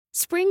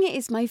Spring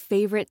is my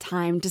favorite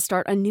time to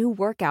start a new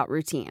workout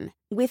routine.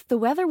 With the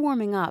weather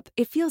warming up,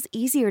 it feels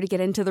easier to get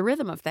into the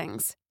rhythm of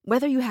things.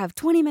 Whether you have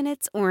 20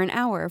 minutes or an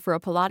hour for a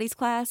Pilates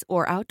class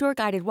or outdoor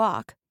guided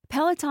walk,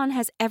 Peloton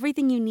has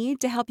everything you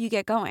need to help you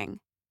get going.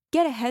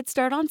 Get a head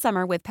start on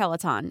summer with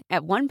Peloton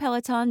at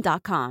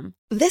onepeloton.com.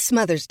 This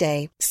Mother's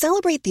Day,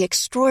 celebrate the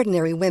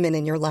extraordinary women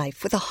in your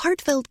life with a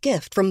heartfelt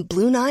gift from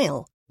Blue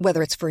Nile.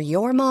 Whether it's for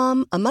your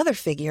mom, a mother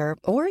figure,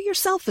 or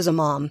yourself as a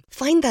mom,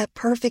 find that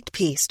perfect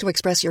piece to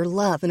express your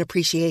love and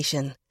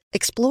appreciation.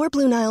 Explore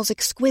Blue Nile's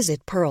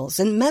exquisite pearls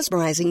and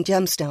mesmerizing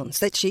gemstones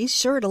that she's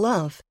sure to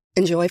love.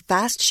 Enjoy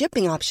fast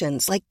shipping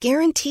options like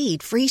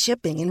guaranteed free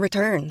shipping and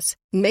returns.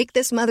 Make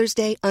this Mother's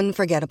Day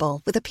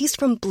unforgettable with a piece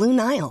from Blue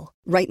Nile.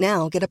 Right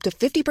now, get up to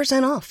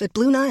 50% off at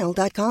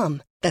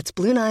BlueNile.com. That's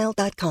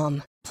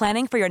BlueNile.com.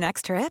 Planning for your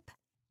next trip?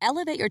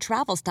 Elevate your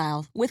travel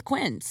style with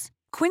Quince.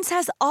 Quince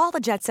has all the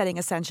jet-setting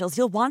essentials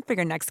you'll want for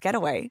your next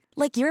getaway,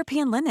 like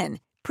European linen,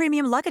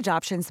 premium luggage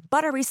options,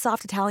 buttery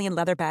soft Italian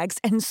leather bags,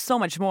 and so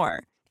much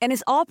more. And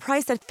is all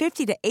priced at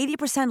 50 to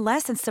 80%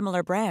 less than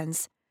similar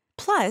brands.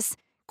 Plus,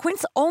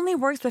 Quince only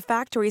works with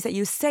factories that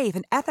use safe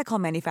and ethical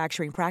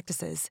manufacturing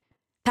practices.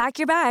 Pack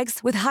your bags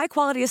with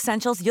high-quality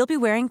essentials you'll be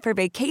wearing for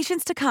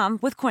vacations to come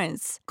with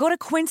Quince. Go to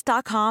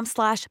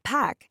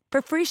quince.com/pack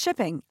for free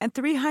shipping and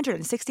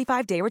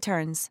 365-day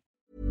returns.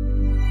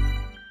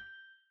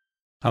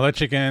 Hello,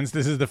 chickens.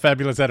 This is the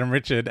fabulous Adam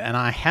Richard, and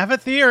I have a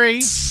theory.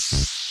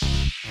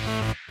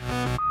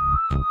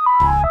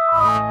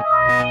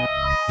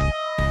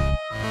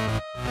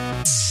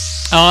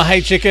 Oh,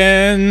 hey,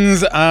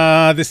 chickens.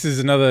 This is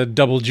another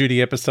double duty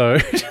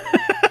episode.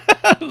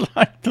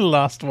 Like the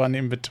last one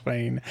in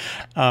between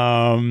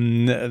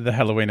the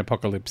Halloween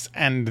apocalypse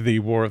and the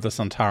War of the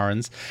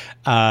Sontarans.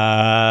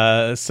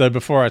 So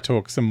before I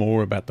talk some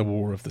more about the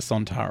War of the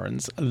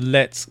Sontarans,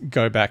 let's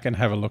go back and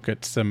have a look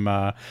at some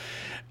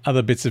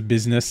other bits of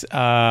business.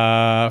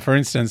 For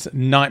instance,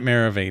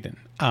 Nightmare of Eden.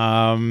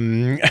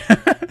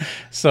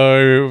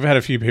 So we've had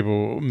a few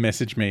people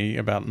message me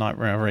about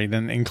Nightmare of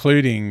Eden,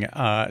 including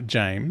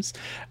James,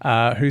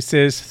 who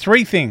says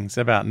 3 things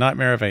about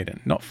Nightmare of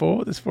Eden. Not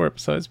 4, there's 4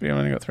 episodes, but we've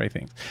only got 3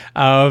 things.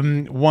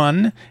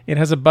 1, it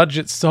has a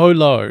budget so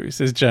low,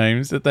 says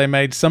James, that they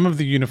made some of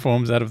the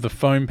uniforms out of the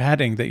foam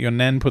padding that your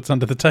nan puts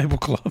under the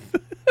tablecloth.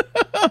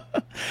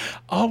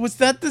 Oh, was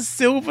that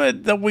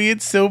the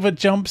weird silver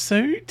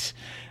jumpsuit?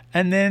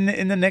 And then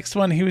in the next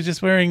one, he was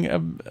just wearing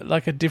a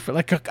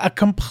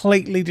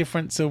completely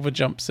different silver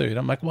jumpsuit.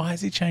 I'm like, why has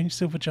he changed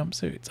silver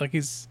jumpsuit? It's like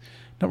he's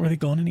not really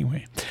gone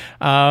anywhere.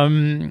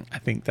 I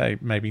think they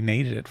maybe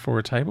needed it for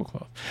a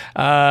tablecloth.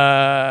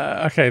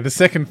 Okay, the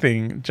second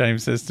thing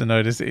James says to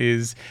notice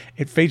is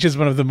it features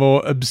one of the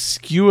more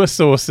obscure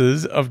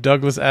sources of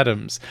Douglas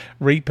Adams,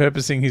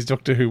 repurposing his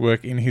Doctor Who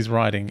work in his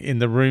writing in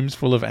the rooms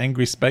full of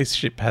angry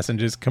spaceship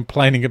passengers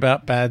complaining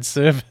about bad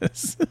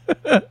service.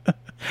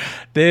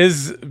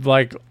 There's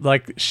like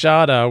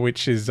Sharda,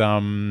 which is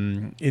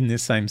in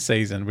this same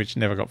season, which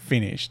never got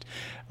finished.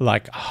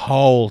 Like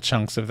whole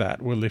chunks of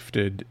that were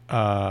lifted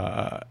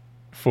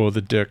for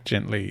the Dirk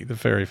Gently, the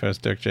very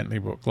first Dirk Gently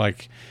book.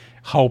 Like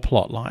whole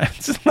plot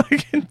lines,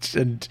 like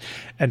and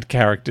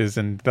characters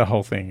and the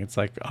whole thing. It's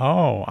like,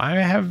 oh, I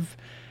have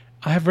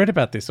read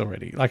about this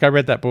already. Like I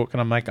read that book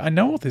and I'm like, I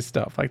know all this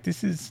stuff. Like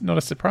this is not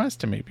a surprise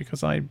to me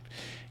because I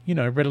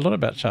read a lot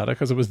about Sharda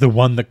because it was the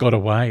one that got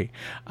away.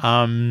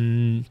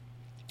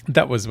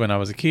 That was when I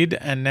was a kid,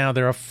 and now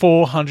there are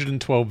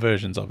 412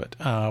 versions of it,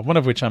 one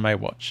of which I may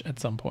watch at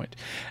some point.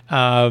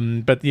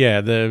 But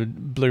yeah, the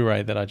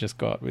Blu-ray that I just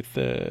got with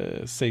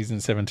the season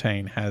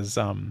 17 has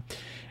a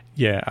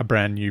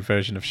brand new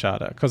version of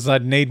Sharda because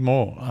I'd need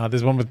more.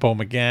 There's one with Paul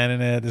McGann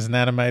in it. There's an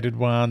animated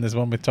one. There's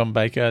one with Tom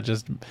Baker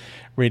just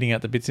reading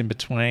out the bits in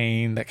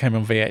between that came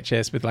on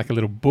VHS with like a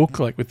little book,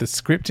 like with the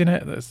script in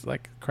it. That's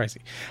like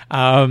crazy.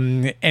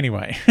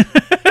 Anyway,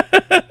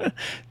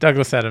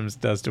 Douglas Adams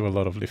does do a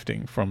lot of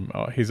lifting from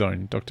his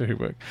own Doctor Who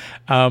work.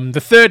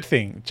 The third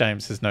thing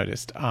James has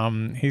noticed,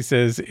 he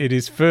says it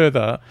is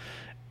a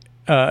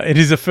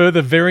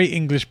further very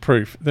English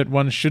proof that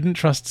one shouldn't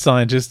trust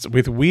scientists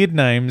with weird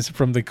names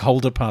from the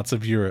colder parts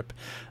of Europe.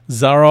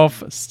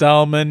 Zaroff,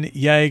 Stahlman,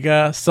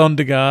 Jaeger,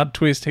 Sondergaard,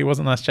 twist, he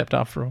wasn't last chapter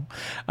after all.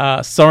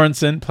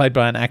 Sorensen, played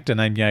by an actor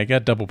named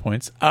Jaeger, double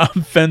points.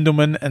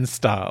 Fendelman and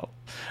Stahl.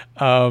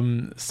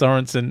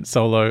 Sorensen,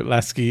 Solo,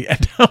 Lasky,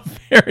 and our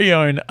very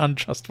own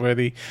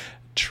untrustworthy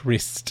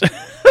Trist.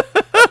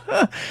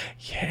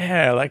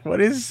 Yeah, like what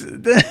is...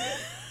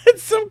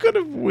 It's some kind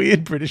of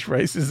weird British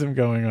racism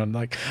going on.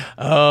 Like,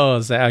 oh,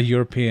 they are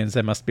Europeans.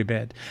 They must be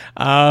bad.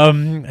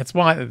 That's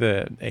why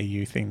the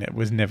EU thing that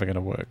was never going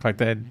to work. Like,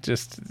 they're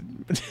just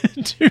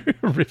too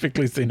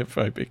horrifically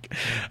xenophobic.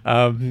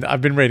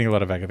 I've been reading a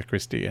lot of Agatha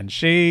Christie, and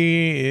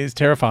she is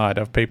terrified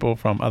of people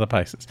from other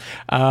places.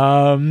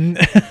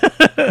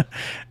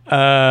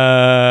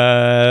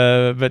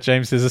 But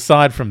James says,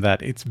 aside from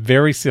that, it's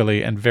very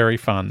silly and very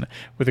fun,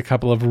 with a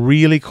couple of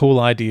really cool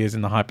ideas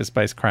in the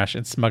hyperspace crash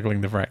and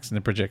smuggling the Vrax in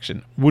the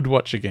projection. Would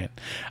watch again.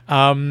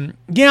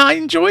 Yeah, I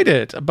enjoyed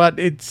it, but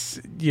it's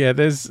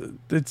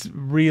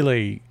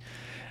really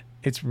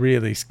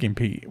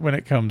skimpy when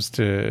it comes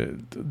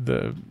to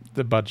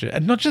the budget,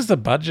 and not just the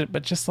budget,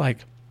 but just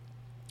like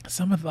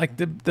some of like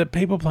the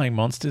people playing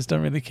monsters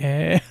don't really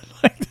care.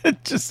 Like they're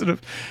just sort of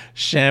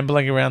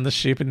shambling around the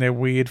ship in their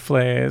weird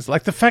flares.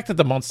 Like the fact that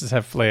the monsters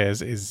have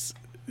flares is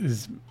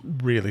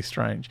really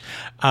strange.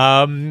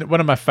 One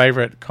of my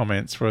favorite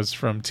comments was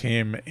from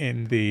Tim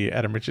in the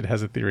Adam Richard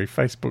Has a Theory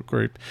Facebook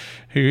group,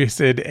 who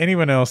said,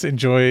 anyone else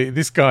enjoy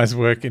this guy's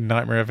work in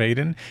Nightmare of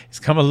Eden? He's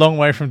come a long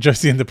way from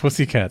Josie and the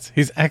Pussycats.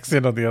 His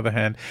accent, on the other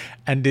hand,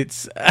 and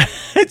it's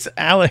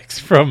Alex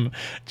from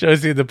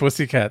Josie and the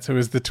Pussycats, who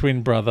is the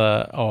twin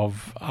brother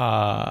of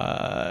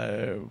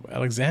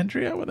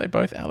Alexandria. Were they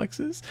both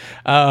Alexes?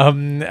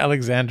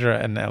 Alexandra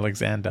and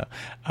Alexander.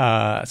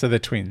 So they're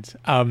twins.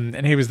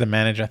 And he was the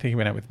manager. I think he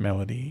went out with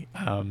Melody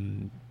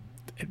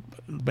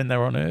when they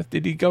were on Earth.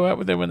 Did he go out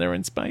with her when they were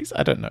in space?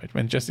 I don't know.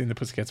 When Josie and the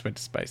Pussycats went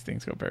to space,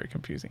 things got very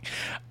confusing.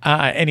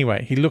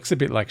 Anyway, he looks a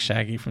bit like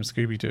Shaggy from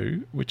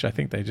Scooby-Doo, which I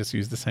think they just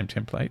used the same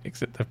template,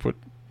 except they put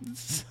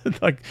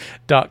like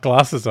dark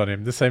glasses on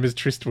him, the same as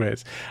Trist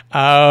wears.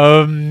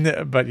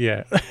 But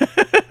yeah.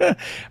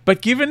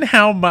 But given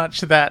how much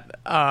that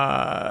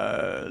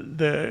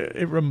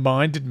it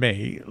reminded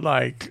me,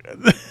 like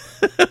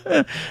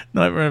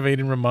Nightmare of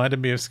Eden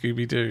reminded me of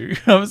Scooby-Doo,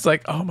 I was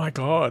like, oh my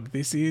god,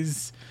 this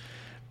is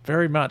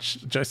very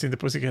much Josie and the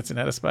Pussycats in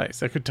outer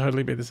space. That could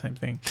totally be the same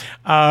thing.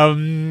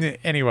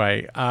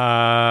 Anyway,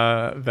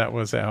 that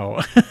was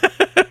our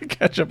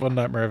catch up on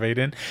Nightmare of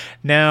Eden.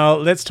 Now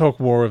let's talk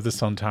War of the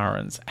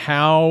Sontarans.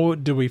 How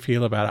do we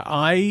feel about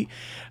it?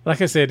 Like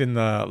I said in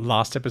the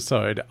last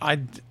episode, I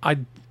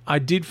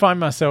did find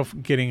myself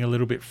getting a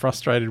little bit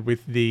frustrated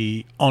with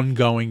the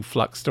ongoing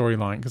Flux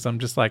storyline, because I'm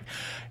just like,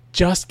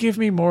 just give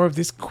me more of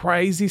this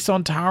crazy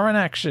Sontaran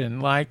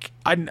action. Like,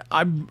 I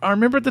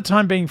remember at the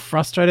time being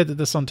frustrated that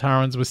the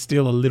Sontarans were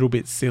still a little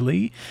bit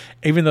silly,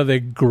 even though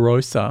they're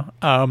grosser.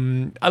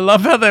 I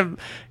love how they've,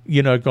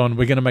 gone,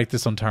 we're going to make the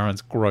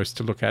Sontarans gross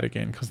to look at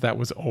again, because that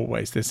was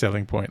always their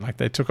selling point. Like,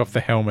 they took off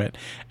the helmet,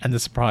 and the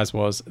surprise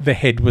was the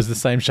head was the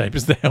same shape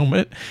as the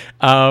helmet.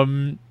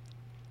 And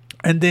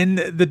then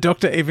the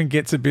Doctor even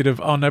gets a bit of,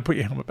 oh no, put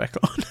your helmet back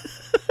on,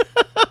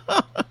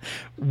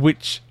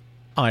 which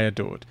I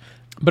adored.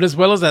 But as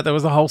well as that, there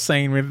was a whole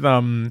scene with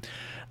the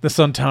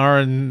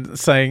Sontaran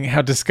saying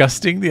how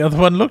disgusting the other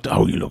one looked.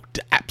 Oh, you looked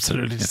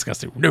absolutely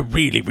disgusting. No,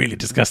 really, really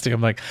disgusting.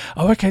 I'm like,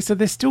 oh, okay, so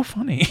they're still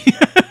funny.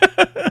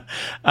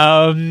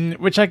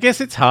 Which I guess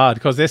it's hard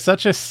because they're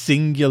such a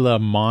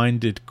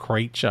singular-minded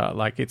creature.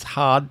 Like, it's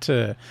hard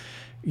to,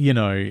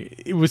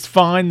 it was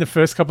fine the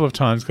first couple of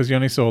times because you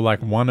only saw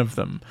like one of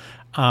them.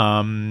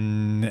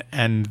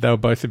 And they were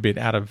both a bit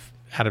out of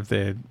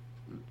their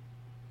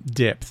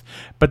depth.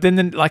 But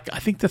then I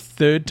think the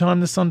third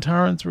time the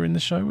Sontarans were in the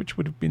show, which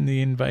would have been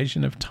the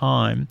Invasion of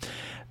Time,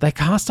 they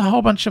cast a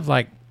whole bunch of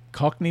like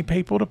Cockney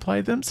people to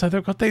play them, so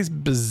they've got these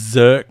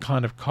berserk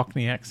kind of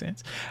Cockney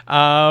accents.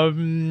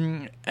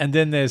 And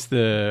then there's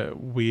the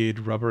weird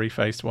rubbery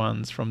faced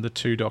ones from the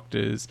Two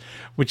Doctors,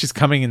 which is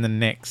coming in the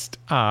next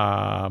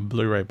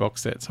Blu-ray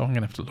box set, so I'm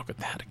gonna have to look at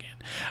that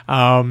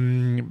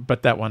again.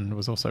 But that one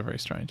was also very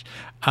strange.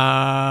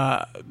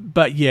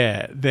 But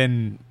yeah,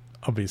 then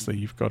obviously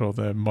you've got all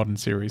the modern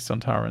series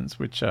Sontarans,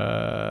 which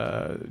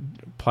are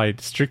played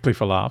strictly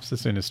for laughs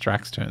as soon as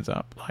Strax turns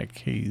up. Like,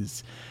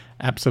 he's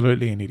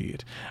absolutely an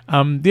idiot.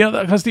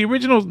 Because the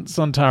original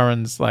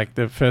Sontarans, like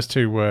the first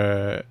two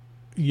were,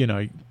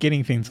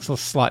 getting things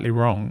slightly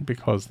wrong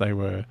because they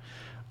were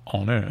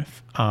on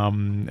Earth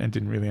and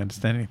didn't really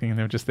understand anything, and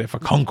they were just there for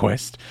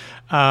conquest.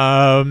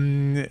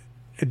 And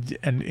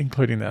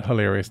including that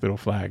hilarious little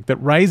flag that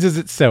raises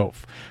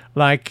itself.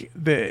 Like,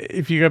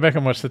 if you go back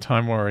and watch the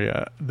Time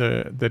Warrior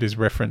that is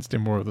referenced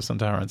in War of the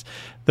Sontarans,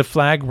 the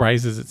flag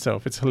raises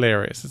itself. It's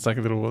hilarious. It's like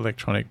a little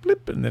electronic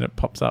blip, and then it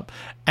pops up.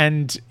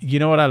 And you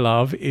know what I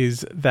love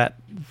is that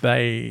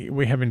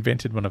we have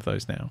invented one of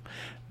those now.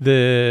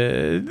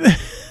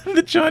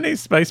 The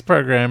Chinese space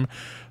program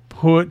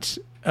put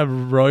a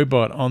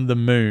robot on the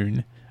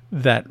moon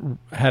that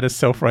had a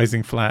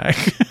self-raising flag.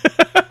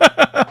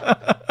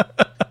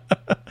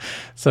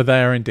 So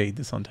they are indeed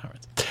the Sontarans.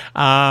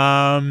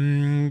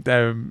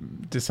 They're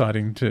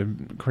deciding to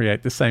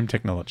create the same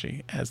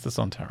technology as the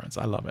Sontarans.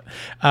 I love it.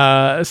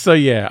 So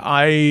yeah,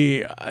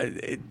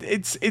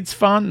 it's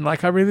fun.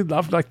 Like, I really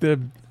love like the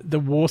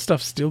war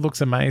stuff. Still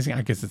looks amazing.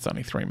 I guess it's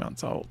only 3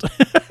 months old.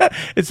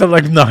 It's not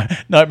like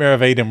Nightmare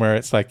of Eden where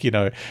it's like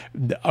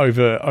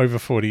over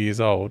 40 years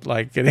old.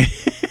 Like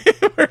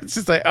where it's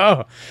just like,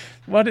 oh,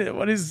 what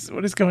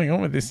is going on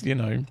with this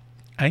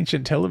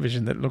ancient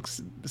television that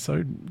looks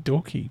so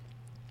dorky.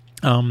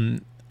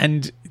 And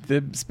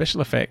the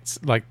special effects,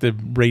 like the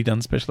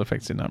redone special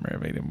effects in Nightmare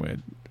of Eden, were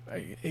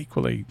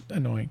equally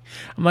annoying.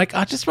 I'm like,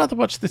 I'd just rather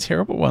watch the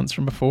terrible ones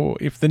from before.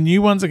 If the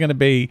new ones are going to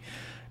be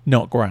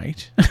not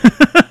great,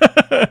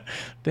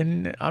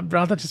 then I'd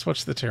rather just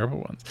watch the terrible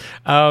ones.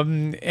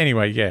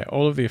 Anyway, yeah,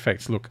 all of the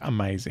effects look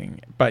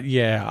amazing. But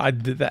yeah,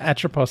 the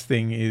Atropos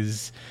thing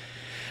is,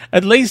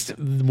 at least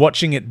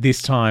watching it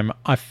this time,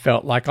 I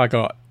felt like I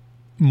got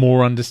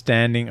more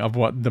understanding of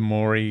what the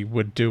Mori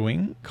were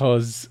doing,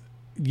 because,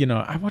 you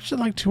know, I watched it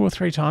like 2 or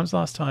 3 times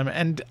last time,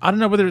 and I don't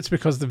know whether it's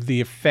because of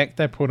the effect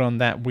they put on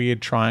that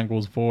weird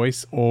triangle's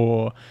voice,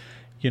 or,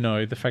 you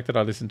know, the fact that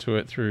I listened to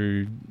it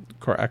through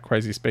a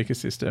crazy speaker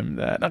system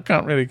that I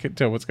can't really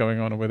tell what's going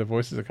on or where the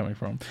voices are coming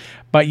from.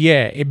 But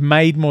yeah, it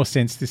made more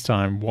sense this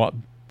time what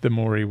the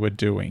Mori were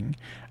doing,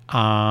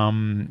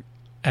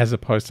 as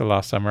opposed to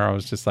last time where I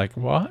was just like,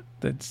 what?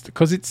 That's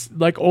because it's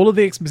like all of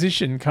the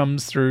exposition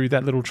comes through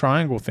that little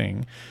triangle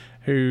thing,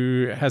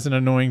 who has an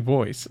annoying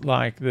voice,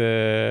 like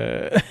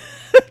the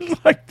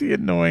like the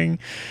annoying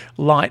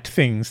light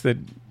things that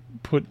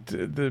put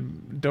the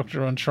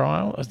Doctor on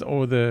trial,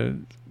 or the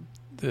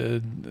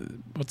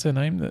what's her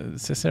name, the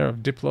Cesare of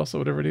Diplos or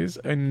whatever it is,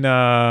 in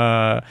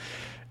the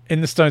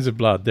Stones of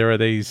Blood. There are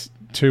these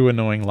 2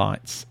 annoying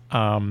lights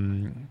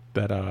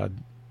that are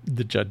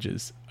the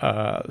judges,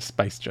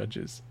 space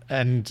judges,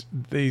 and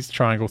these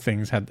triangle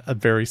things had a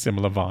very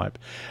similar vibe,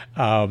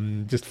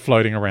 just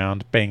floating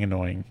around, being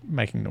annoying,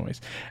 making noise.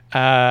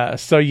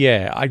 So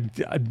yeah,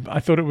 I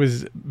thought it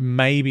was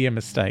maybe a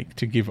mistake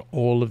to give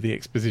all of the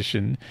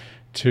exposition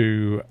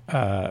to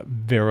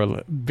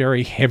very,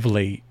 very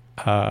heavily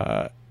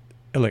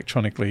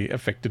electronically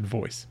affected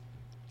voice.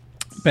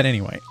 But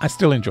anyway, I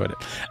still enjoyed it.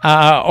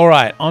 All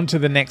right, on to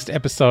the next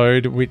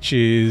episode, which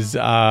is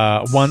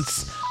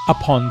Once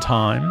Upon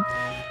Time,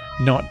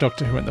 not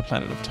Doctor Who and the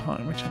Planet of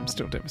Time, which I'm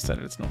still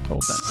devastated it's not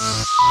called that.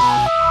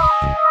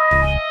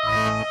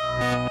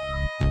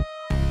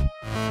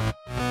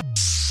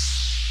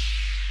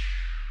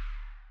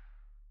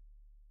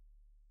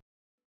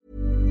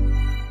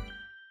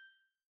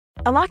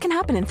 A lot can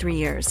happen in 3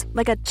 years,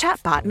 like a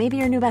chatbot may be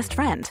your new best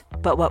friend.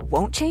 But what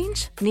won't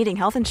change? Needing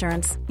health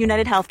insurance.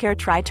 United Healthcare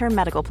Tri-Term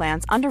Medical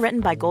Plans, underwritten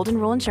by Golden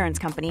Rule Insurance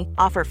Company,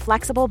 offer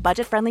flexible,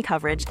 budget-friendly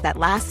coverage that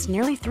lasts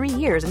nearly 3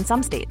 years in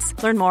some states.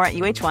 Learn more at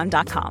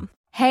UH1.com.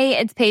 Hey,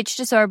 it's Paige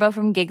DeSorbo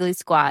from Giggly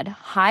Squad.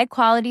 High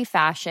quality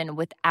fashion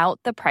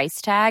without the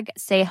price tag.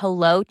 Say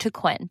hello to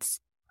Quince.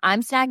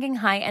 I'm snagging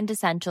high-end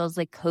essentials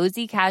like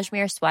cozy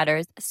cashmere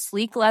sweaters,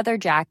 sleek leather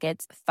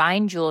jackets,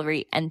 fine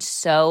jewelry, and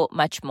so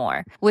much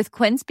more. With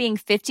Quince being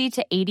 50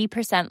 to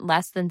 80%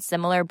 less than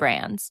similar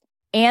brands.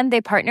 And they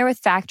partner with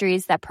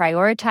factories that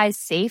prioritize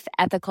safe,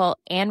 ethical,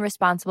 and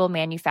responsible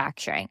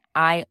manufacturing.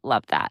 I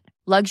love that.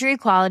 Luxury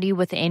quality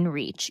within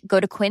reach. Go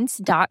to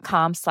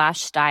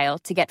quince.com/style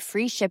to get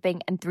free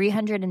shipping and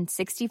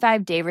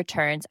 365-day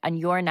returns on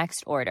your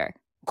next order.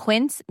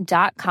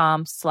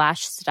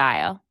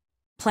 Quince.com/style.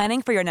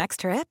 Planning for your next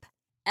trip?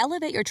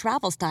 Elevate your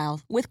travel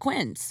style with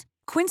Quince.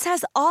 Quince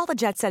has all the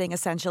jet-setting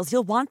essentials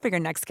you'll want for your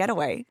next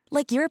getaway,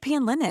 like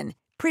European linen,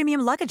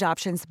 premium luggage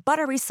options,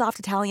 buttery soft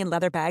Italian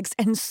leather bags,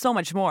 and so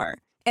much more.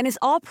 And is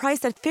all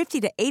priced at 50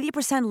 to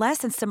 80% less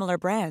than similar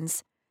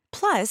brands.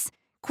 Plus,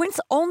 Quince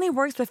only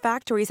works with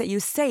factories that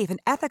use safe and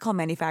ethical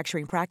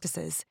manufacturing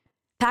practices.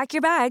 Pack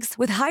your bags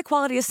with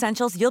high-quality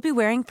essentials you'll be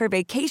wearing for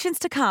vacations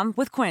to come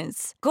with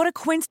Quince. Go to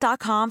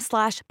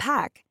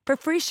quince.com/pack for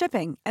free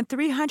shipping and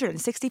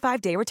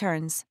 365-day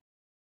returns.